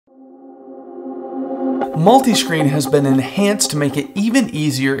Multiscreen has been enhanced to make it even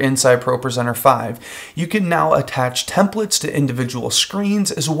easier inside ProPresenter 5. You can now attach templates to individual screens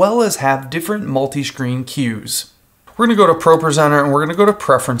as well as have different multi-screen cues. We're going to go to ProPresenter and we're going to go to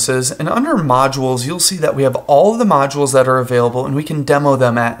Preferences, and under Modules you'll see that we have all of the modules that are available and we can demo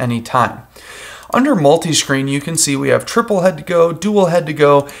them at any time. Under Multiscreen you can see we have TripleHead2Go,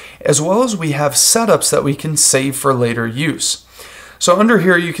 DualHead2Go, as well as we have setups that we can save for later use. So under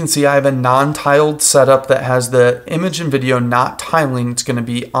here you can see I have a non-tiled setup that has the image and video not tiling. It's going to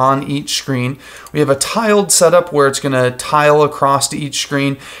be on each screen. We have a tiled setup where it's going to tile across to each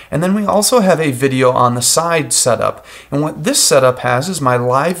screen. And then we also have a video on the side setup. And what this setup has is my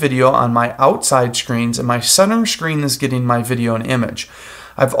live video on my outside screens, and my center screen is getting my video and image.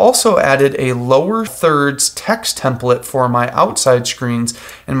 I've also added a lower thirds text template for my outside screens,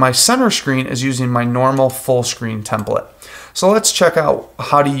 and my center screen is using my normal full screen template. So let's check out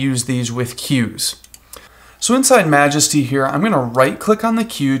how to use these with cues. So inside Majesty here, I'm going to right click on the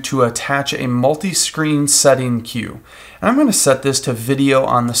cue to attach a multi-screen setting cue. And I'm going to set this to video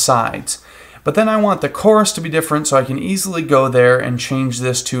on the sides. But then I want the chorus to be different, so I can easily go there and change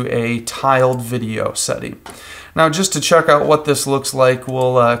this to a tiled video setting. Now just to check out what this looks like,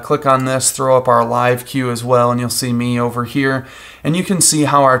 we'll click on this, throw up our live cue as well, and you'll see me over here. And you can see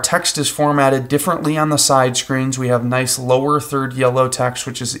how our text is formatted differently on the side screens. We have nice lower third yellow text,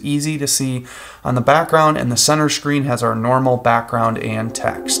 which is easy to see on the background, and the center screen has our normal background and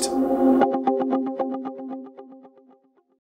text.